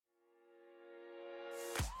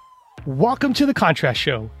Welcome to The Contrast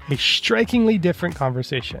Show, a strikingly different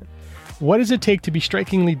conversation. What does it take to be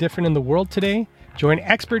strikingly different in the world today? Join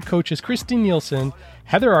expert coaches Christine Nielsen,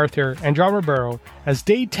 Heather Arthur, and John Ribeiro as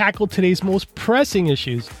they tackle today's most pressing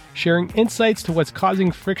issues, sharing insights to what's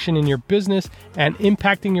causing friction in your business and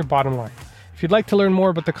impacting your bottom line. If you'd like to learn more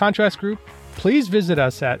about the Contrast Group, please visit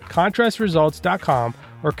us at contrastresults.com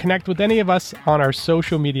or connect with any of us on our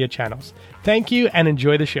social media channels. Thank you and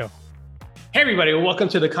enjoy the show. Hey everybody, welcome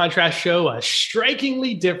to The Contrast Show, a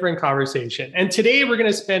strikingly different conversation. And today we're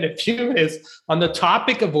going to spend a few minutes on the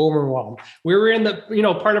topic of overwhelm. We were in the,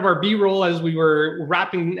 part of our B-roll as we were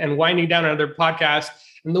wrapping and winding down another podcast.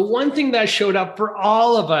 And the one thing that showed up for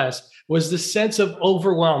all of us was the sense of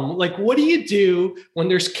overwhelm. Like, what do you do when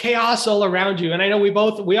there's chaos all around you? And I know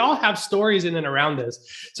we all have stories in and around this.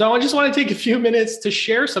 So I just want to take a few minutes to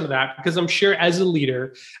share some of that, because I'm sure as a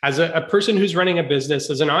leader, as a person who's running a business,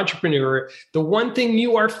 as an entrepreneur, the one thing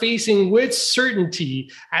you are facing with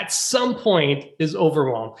certainty at some point is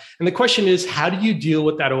overwhelm. And the question is, how do you deal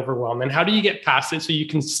with that overwhelm? And how do you get past it so you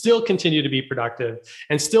can still continue to be productive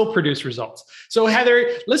and still produce results? So Heather,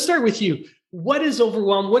 let's start with you. What is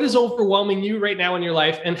overwhelm? What is overwhelming you right now in your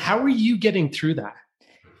life? And how are you getting through that?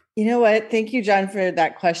 You know what? Thank you, John, for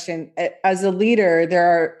that question. As a leader, there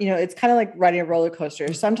are, it's kind of like riding a roller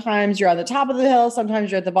coaster. Sometimes you're on the top of the hill.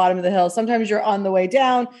 Sometimes you're at the bottom of the hill. Sometimes you're on the way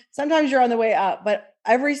down. Sometimes you're on the way up. But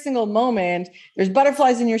every single moment, there's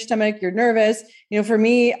butterflies in your stomach. You're nervous. For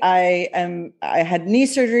me, I had knee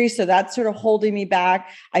surgery, so that's sort of holding me back.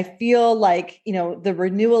 I feel like, the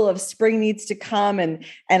renewal of spring needs to come, and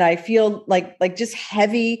I feel like just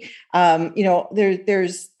heavy. There's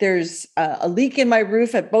a leak in my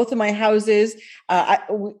roof at both of my houses. I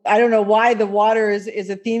don't know why the water is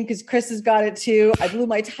a theme, because Chris has got it too. I blew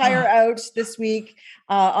my tire out this week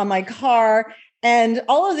on my car. And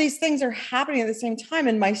all of these things are happening at the same time.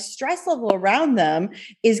 And my stress level around them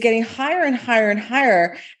is getting higher and higher and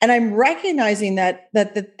higher. And I'm recognizing that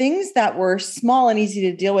the things that were small and easy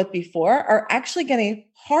to deal with before are actually getting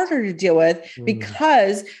harder to deal with,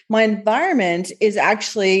 because my environment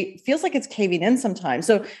feels like it's caving in sometimes.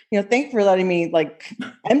 So, thank you for letting me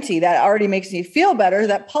empty. That already makes me feel better.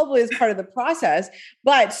 That probably is part of the process,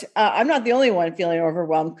 but I'm not the only one feeling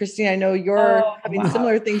overwhelmed. Christine, I know you're having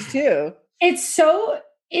similar things too. It's so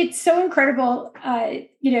incredible.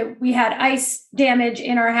 We had ice damage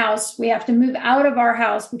in our house. We have to move out of our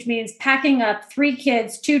house, which means packing up 3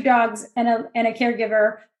 kids, 2 dogs, and a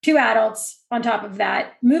caregiver, 2 adults on top of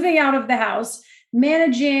that, moving out of the house,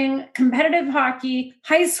 managing competitive hockey,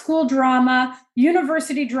 high school drama,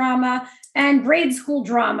 university drama, and grade school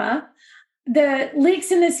drama. The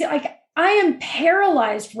leaks in this, I am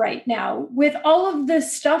paralyzed right now with all of the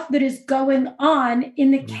stuff that is going on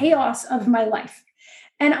in the chaos of my life.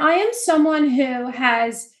 And I am someone who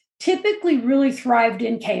has typically really thrived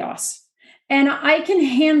in chaos, and I can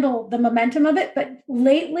handle the momentum of it. But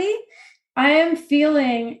lately, I am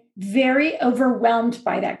feeling very overwhelmed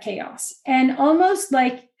by that chaos and almost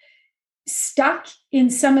like stuck in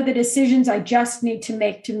some of the decisions I just need to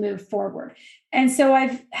make to move forward. And so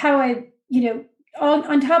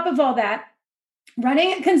on top of all that,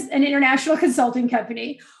 running an international consulting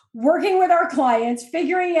company, working with our clients,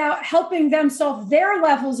 figuring out, helping them solve their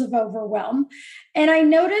levels of overwhelm. And I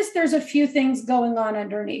noticed there's a few things going on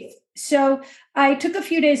underneath. So I took a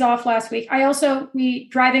few days off last week. We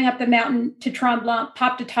driving up the mountain to Tremblant,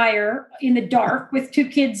 popped a tire in the dark with 2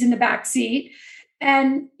 kids in the back seat.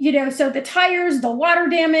 And, so the tires, the water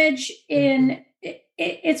damage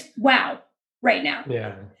it's wow right now.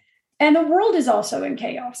 Yeah. And the world is also in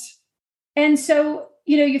chaos. And so,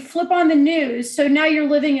 you flip on the news. So now you're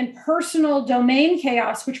living in personal domain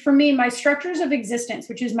chaos, which for me, my structures of existence,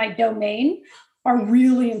 which is my domain, are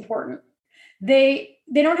really important. They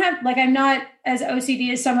don't have, I'm not as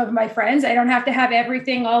OCD as some of my friends. I don't have to have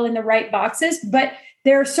everything all in the right boxes, but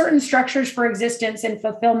there are certain structures for existence and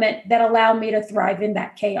fulfillment that allow me to thrive in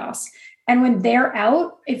that chaos. And when they're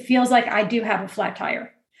out, it feels like I do have a flat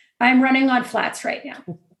tire. I'm running on flats right now.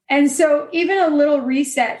 And so even a little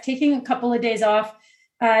reset, taking a couple of days off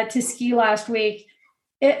to ski last week,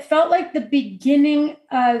 it felt like the beginning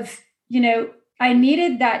of, I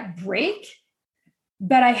needed that break,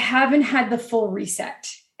 but I haven't had the full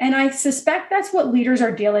reset. And I suspect that's what leaders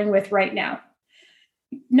are dealing with right now.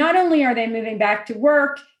 Not only are they moving back to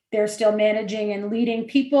work, they're still managing and leading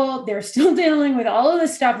people. They're still dealing with all of the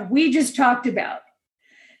stuff we just talked about.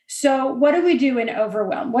 So what do we do in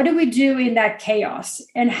overwhelm? What do we do in that chaos?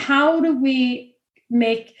 And how do we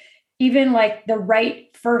make even the right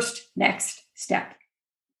first next step?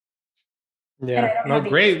 And I Yeah, don't no, have the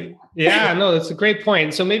great. Yeah, no, that's a great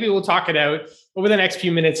point. So maybe we'll talk it out over the next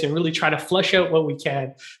few minutes and really try to flesh out what we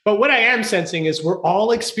can. But what I am sensing is we're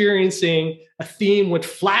all experiencing a theme with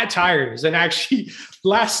flat tires. And actually,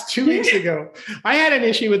 last 2 weeks ago, I had an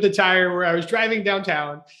issue with the tire where I was driving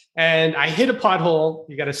downtown and I hit a pothole.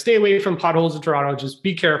 You got to stay away from potholes in Toronto. Just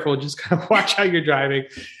be careful. Just kind of watch how you're driving.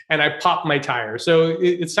 And I popped my tire. So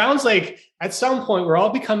it sounds like at some point we're all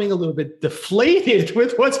becoming a little bit deflated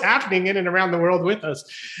with what's happening in and around the world with us.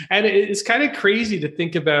 And it's kind of crazy to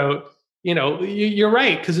think about, you're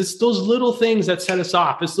right, because it's those little things that set us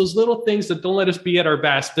off. It's those little things that don't let us be at our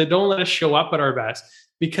best, that don't let us show up at our best,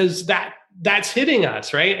 because that's hitting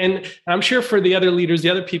us, right? And I'm sure for the other leaders, the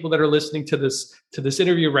other people that are listening to this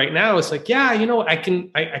interview right now, it's like, yeah, I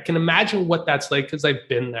can imagine what that's like because I've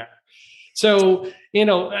been there. So, and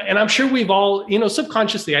I'm sure we've all,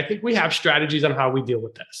 subconsciously, I think we have strategies on how we deal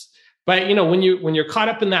with this. But, when you're caught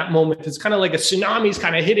up in that moment, it's kind of like a tsunami's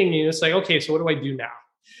kind of hitting you. It's like, okay, so what do I do now?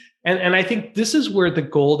 And I think this is where the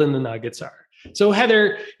gold and the nuggets are. So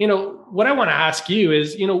Heather, what I want to ask you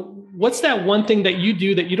is, what's that one thing that you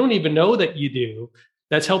do that you don't even know that you do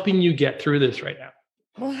that's helping you get through this right now?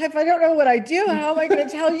 Well, if I don't know what I do, how am I going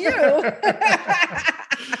to tell you?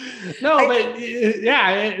 No, but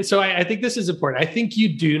yeah. So I think this is important. I think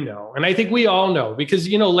you do know. And I think we all know because,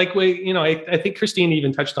 I think Christine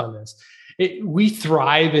even touched on this. We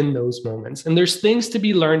thrive in those moments. And there's things to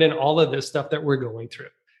be learned in all of this stuff that we're going through.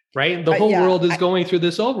 Right. The whole world is going through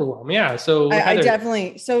this overwhelm. Yeah. So I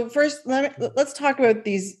definitely. So first, let's talk about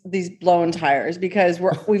these blown tires, because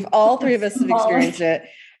we've all three of us have experienced it.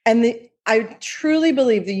 And I truly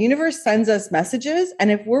believe the universe sends us messages.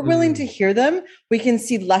 And if we're willing to hear them, we can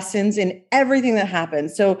see lessons in everything that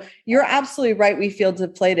happens. So you're absolutely right. We feel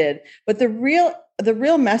deflated. But the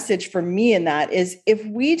real message for me in that is, if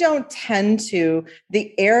we don't tend to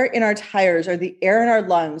the air in our tires or the air in our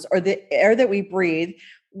lungs or the air that we breathe,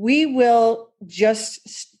 we will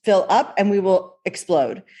just fill up and we will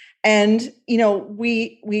explode. And,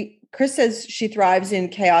 Chris says she thrives in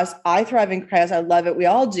chaos. I thrive in chaos. I love it. We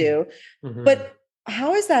all do. Mm-hmm. But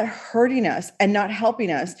how is that hurting us and not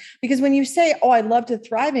helping us? Because when you say, oh, I love to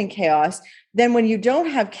thrive in chaos, then when you don't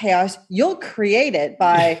have chaos, you'll create it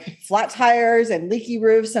by flat tires and leaky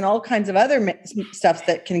roofs and all kinds of other stuff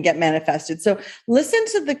that can get manifested. So listen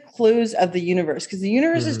to the clues of the universe, because the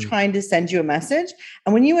universe is trying to send you a message.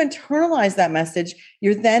 And when you internalize that message,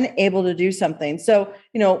 you're then able to do something. So,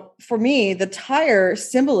 for me, the tire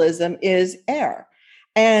symbolism is air.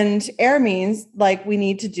 And air means like we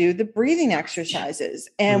need to do the breathing exercises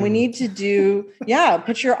and we need to do,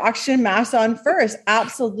 put your oxygen mask on first.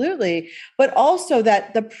 Absolutely. But also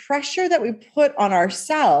that the pressure that we put on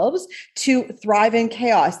ourselves to thrive in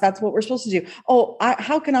chaos, that's what we're supposed to do. Oh,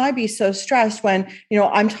 how can I be so stressed when,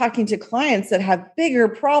 I'm talking to clients that have bigger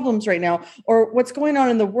problems right now, or what's going on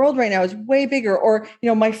in the world right now is way bigger, or,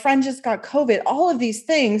 my friend just got COVID. All of these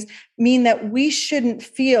things mean that we shouldn't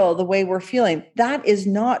feel the way we're feeling. That is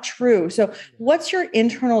not true. So what's your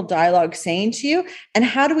internal dialogue saying to you? And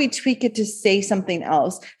how do we tweak it to say something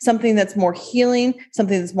else, something that's more healing,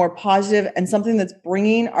 something that's more positive, and something that's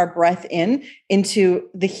bringing our breath into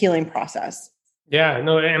the healing process? Yeah,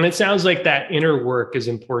 no, and it sounds like that inner work is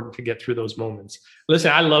important to get through those moments.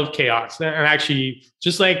 Listen, I love chaos. And actually,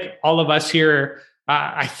 just like all of us here,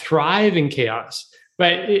 I thrive in chaos.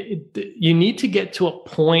 But you need to get to a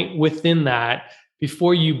point within that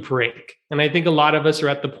before you break. And I think a lot of us are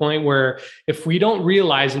at the point where if we don't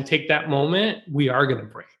realize and take that moment, we are going to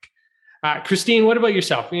break. Christine, what about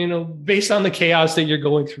yourself? Based on the chaos that you're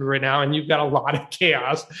going through right now, and you've got a lot of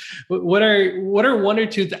chaos, what are one or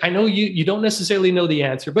two? I know you don't necessarily know the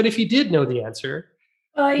answer, but if you did know the answer,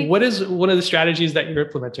 what is one of the strategies that you're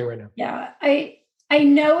implementing right now? Yeah, I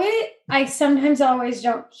know it. I sometimes always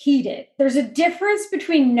don't heed it. There's a difference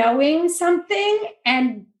between knowing something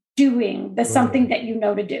and doing the something that you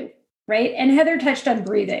know to do, right? And Heather touched on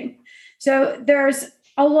breathing. So there's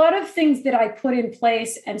a lot of things that I put in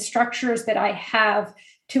place and structures that I have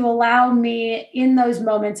to allow me in those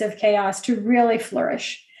moments of chaos to really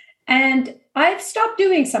flourish. And I've stopped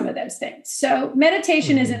doing some of those things. So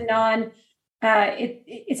meditation is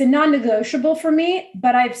it's a non-negotiable for me,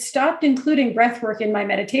 but I've stopped including breath work in my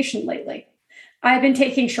meditation lately. I've been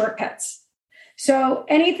taking shortcuts. So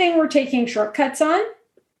anything we're taking shortcuts on,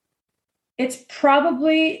 it's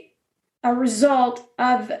probably a result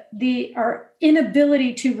of our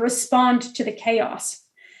inability to respond to the chaos.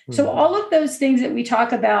 So all of those things that we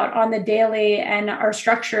talk about on the daily and our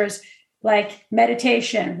structures, like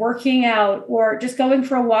meditation, working out, or just going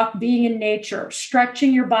for a walk, being in nature,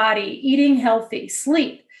 stretching your body, eating healthy,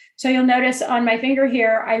 sleep. So you'll notice on my finger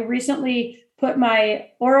here, I recently put my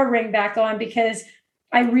Oura ring back on because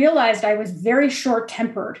I realized I was very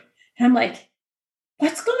short-tempered. And I'm like,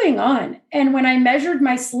 what's going on? And when I measured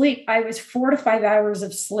my sleep, I was 4 to 5 hours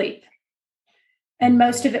of sleep. And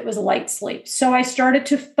most of it was light sleep. So I started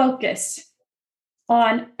to focus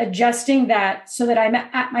on adjusting that so that I'm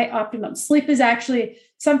at my optimum. Sleep is actually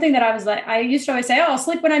something that I used to always say, oh, I'll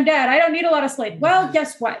sleep when I'm dead. I don't need a lot of sleep. Well,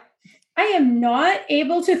 guess what? I am not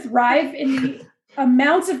able to thrive in the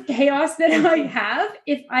amounts of chaos that I have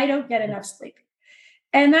if I don't get enough sleep.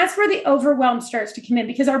 And that's where the overwhelm starts to come in,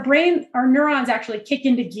 because our neurons actually kick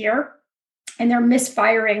into gear and they're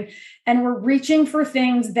misfiring. And we're reaching for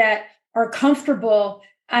things that are comfortable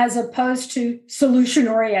as opposed to solution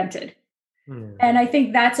oriented. And I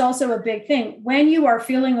think that's also a big thing. When you are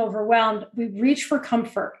feeling overwhelmed, we reach for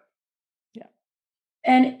comfort. Yeah.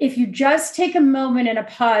 And if you just take a moment and a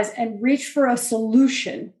pause and reach for a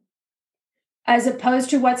solution, as opposed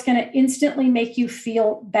to what's going to instantly make you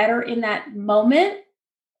feel better in that moment.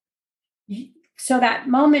 So that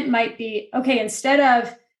moment might be, okay, instead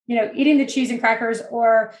of, eating the cheese and crackers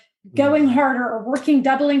or going harder or working,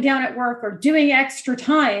 doubling down at work or doing extra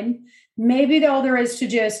time, maybe all there is to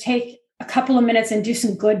do is take a couple of minutes and do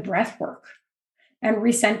some good breath work and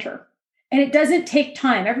recenter. And it doesn't take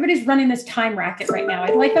time. Everybody's running this time racket right now.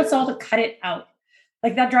 I'd like us all to cut it out.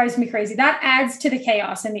 Like, that drives me crazy. That adds to the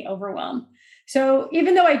chaos and the overwhelm. So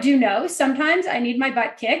even though I do know sometimes I need my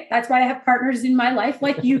butt kicked, that's why I have partners in my life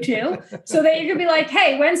like you two, so that you can be like,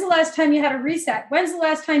 hey, when's the last time you had a reset? When's the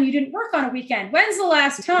last time you didn't work on a weekend? When's the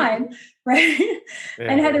last time? Right.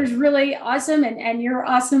 Yeah. And Heather's really awesome. And you're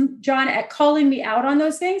awesome, John, at calling me out on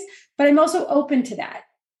those things. But I'm also open to that.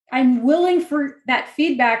 I'm willing for that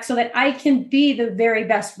feedback so that I can be the very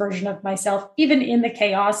best version of myself, even in the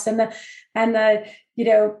chaos and the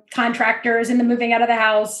contractors and the moving out of the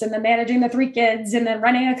house and the managing the 3 kids and then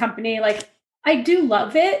running a company. Like, I do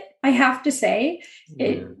love it. I have to say,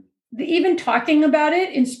 even talking about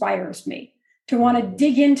it inspires me to want to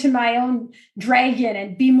dig into my own dragon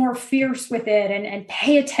and be more fierce with it and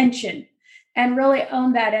pay attention and really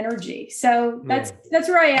own that energy. So that's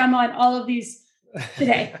where I am on all of these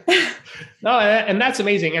today. No, and that's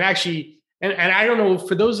amazing. And actually, and I don't know,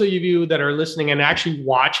 for those of you that are listening and actually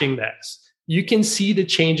watching this, you can see the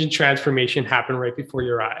change and transformation happen right before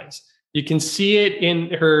your eyes. You can see it in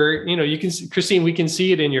her, you can see, Christine, we can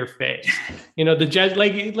see it in your face. The judge,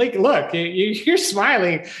 like, look, you're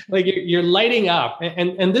smiling, like you're lighting up.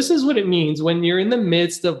 And this is what it means when you're in the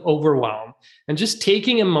midst of overwhelm, and just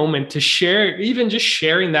taking a moment to share, even just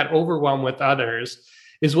sharing that overwhelm with others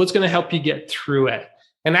is what's going to help you get through it.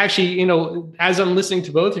 And actually, as I'm listening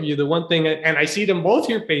to both of you, the one thing, and I see it in both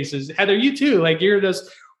your faces, Heather, you too, like you're just,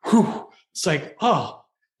 whew, it's like, oh,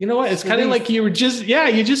 you know what? It's kind of like you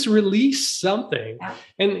just released something. Yeah.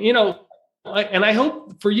 And, and I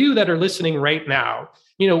hope for you that are listening right now,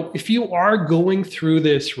 if you are going through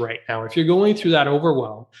this right now, if you're going through that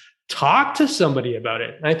overwhelm, talk to somebody about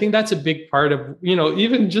it. And I think that's a big part of,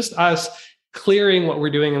 even just us clearing what we're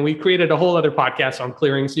doing. And we created a whole other podcast on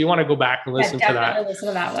clearing. So you want to go back and listen to that. Listen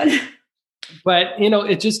to that one. But,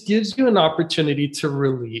 it just gives you an opportunity to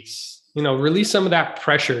release some of that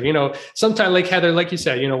pressure. Sometimes, like Heather, like you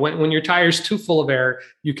said, when your tire's too full of air,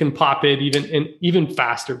 you can pop it even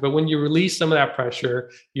faster. But when you release some of that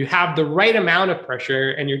pressure, you have the right amount of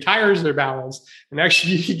pressure and your tires are balanced. And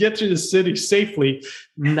actually you get through the city safely.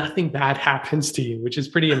 Nothing bad happens to you, which is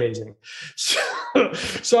pretty amazing.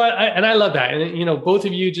 So I love that. And, both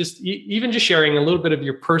of you even just sharing a little bit of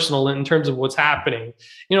your personal in terms of what's happening,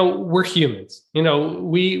 we're humans,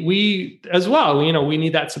 we as well, we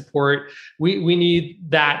need that support. We need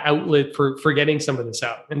that outlet for getting some of this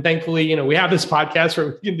out. And thankfully, we have this podcast where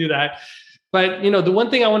we can do that. But, the one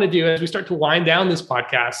thing I want to do as we start to wind down this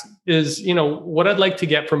podcast is, what I'd like to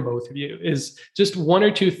get from both of you is just 1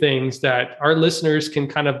 or 2 things that our listeners can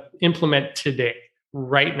kind of implement today,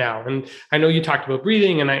 right now. And I know you talked about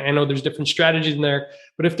breathing, and I know there's different strategies in there,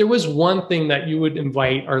 but if there was one thing that you would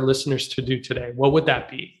invite our listeners to do today, what would that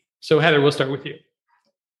be? So Heather, we'll start with you.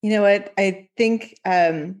 You know what? I think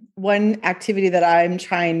one activity that I'm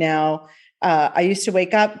trying now, I used to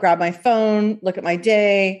wake up, grab my phone, look at my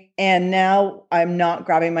day, and now I'm not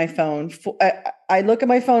grabbing my phone. I look at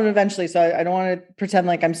my phone eventually, so I don't want to pretend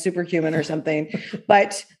like I'm superhuman or something,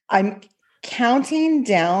 but I'm counting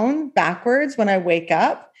down backwards when I wake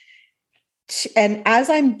up. And as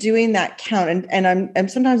I'm doing that count,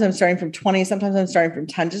 and sometimes I'm starting from 20, sometimes I'm starting from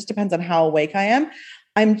 10, just depends on how awake I am.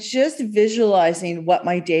 I'm just visualizing what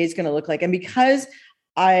my day is going to look like. And because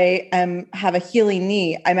have a healing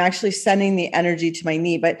knee, I'm actually sending the energy to my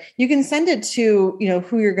knee, but you can send it to,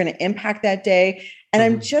 who you're going to impact that day. And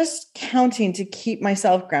I'm just counting to keep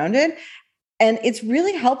myself grounded. And it's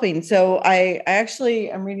really helping. So I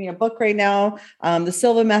actually am reading a book right now, The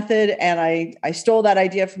Silva Method, and I stole that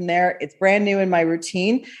idea from there. It's brand new in my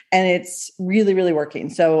routine, and it's really, really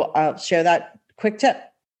working. So I'll share that quick tip.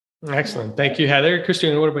 Excellent. Thank you, Heather.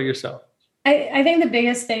 Christina, what about yourself? I think the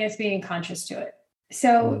biggest thing is being conscious to it.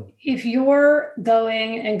 So if you're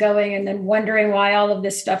going and then wondering why all of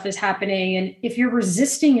this stuff is happening, and if you're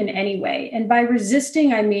resisting in any way, and by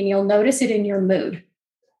resisting, I mean, you'll notice it in your mood.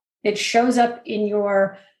 It shows up in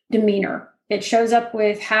your demeanor. It shows up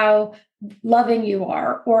with how loving you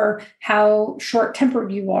are or how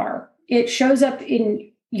short-tempered you are. It shows up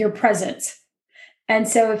in your presence. And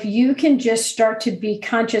so if you can just start to be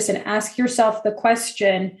conscious and ask yourself the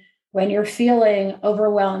question, when you're feeling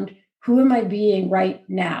overwhelmed, who am I being right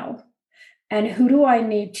now? And who do I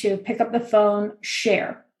need to pick up the phone,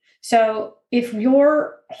 share? So if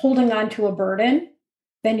you're holding on to a burden,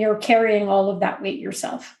 then you're carrying all of that weight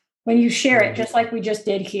yourself. When you share it, just like we just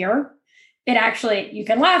did here, it actually, you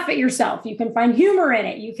can laugh at yourself. You can find humor in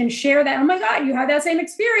it. You can share that. Oh my God, you had that same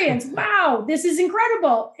experience. Wow, this is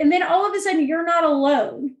incredible. And then all of a sudden you're not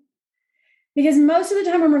alone. Because most of the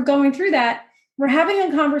time when we're going through that, we're having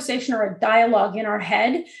a conversation or a dialogue in our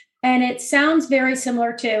head. And it sounds very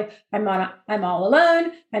similar to, I'm all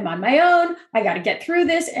alone. I'm on my own. I got to get through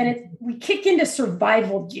this. And we kick into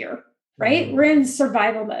survival gear, right? We're in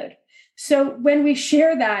survival mode. So when we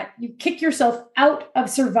share that, you kick yourself out of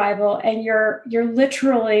survival and you're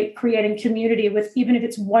literally creating community with, even if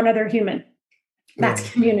it's one other human, that's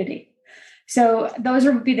community. So those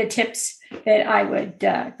would be the tips that I would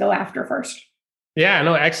go after first. Yeah,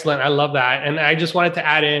 no, excellent. I love that. And I just wanted to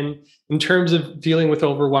add in terms of dealing with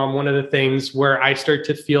overwhelm, one of the things where I start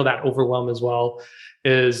to feel that overwhelm as well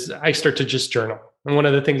is I start to just journal. And one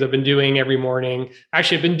of the things I've been doing every morning,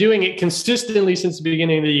 actually, I've been doing it consistently since the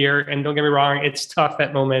beginning of the year. And don't get me wrong, it's tough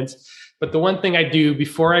at moments. But the one thing I do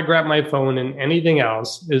before I grab my phone and anything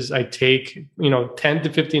else is I take, 10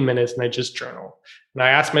 to 15 minutes and I just journal. And I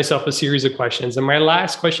ask myself a series of questions. And my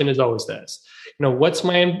last question is always this, what's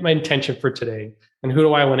my intention for today? And who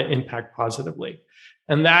do I want to impact positively?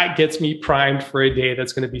 And that gets me primed for a day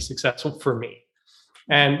that's going to be successful for me.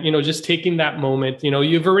 And, just taking that moment,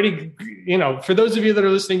 you've already, for those of you that are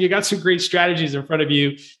listening, you got some great strategies in front of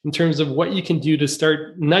you in terms of what you can do to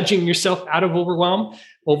start nudging yourself out of overwhelm.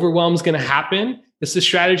 Overwhelm is going to happen. It's the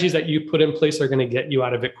strategies that you put in place are going to get you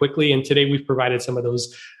out of it quickly. And today we've provided some of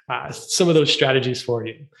those strategies for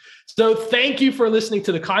you. So thank you for listening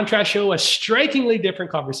to The Contrast Show, a strikingly different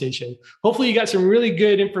conversation. Hopefully you got some really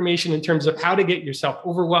good information in terms of how to get yourself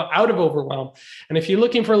out of overwhelm. And if you're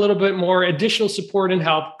looking for a little bit more additional support and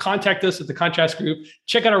help, contact us at the Contrast Group,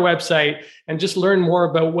 check out our website, and just learn more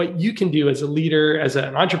about what you can do as a leader, as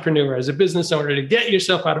an entrepreneur, as a business owner to get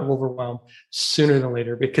yourself out of overwhelm sooner than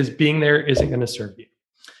later, because being there isn't going to serve you.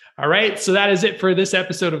 All right. So that is it for this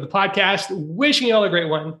episode of the podcast. Wishing you all a great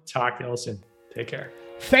one. Talk to you all soon. Take care.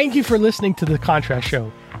 Thank you for listening to The Contrast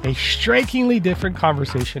Show, a strikingly different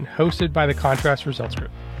conversation hosted by the Contrast Results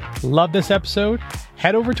Group. Love this episode?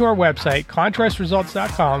 Head over to our website,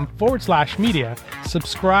 contrastresults.com/media,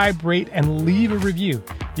 subscribe, rate, and leave a review.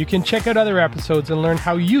 You can check out other episodes and learn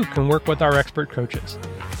how you can work with our expert coaches.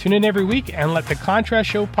 Tune in every week and let the Contrast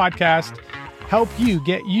Show podcast help you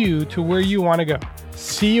get you to where you want to go.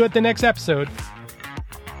 See you at the next episode.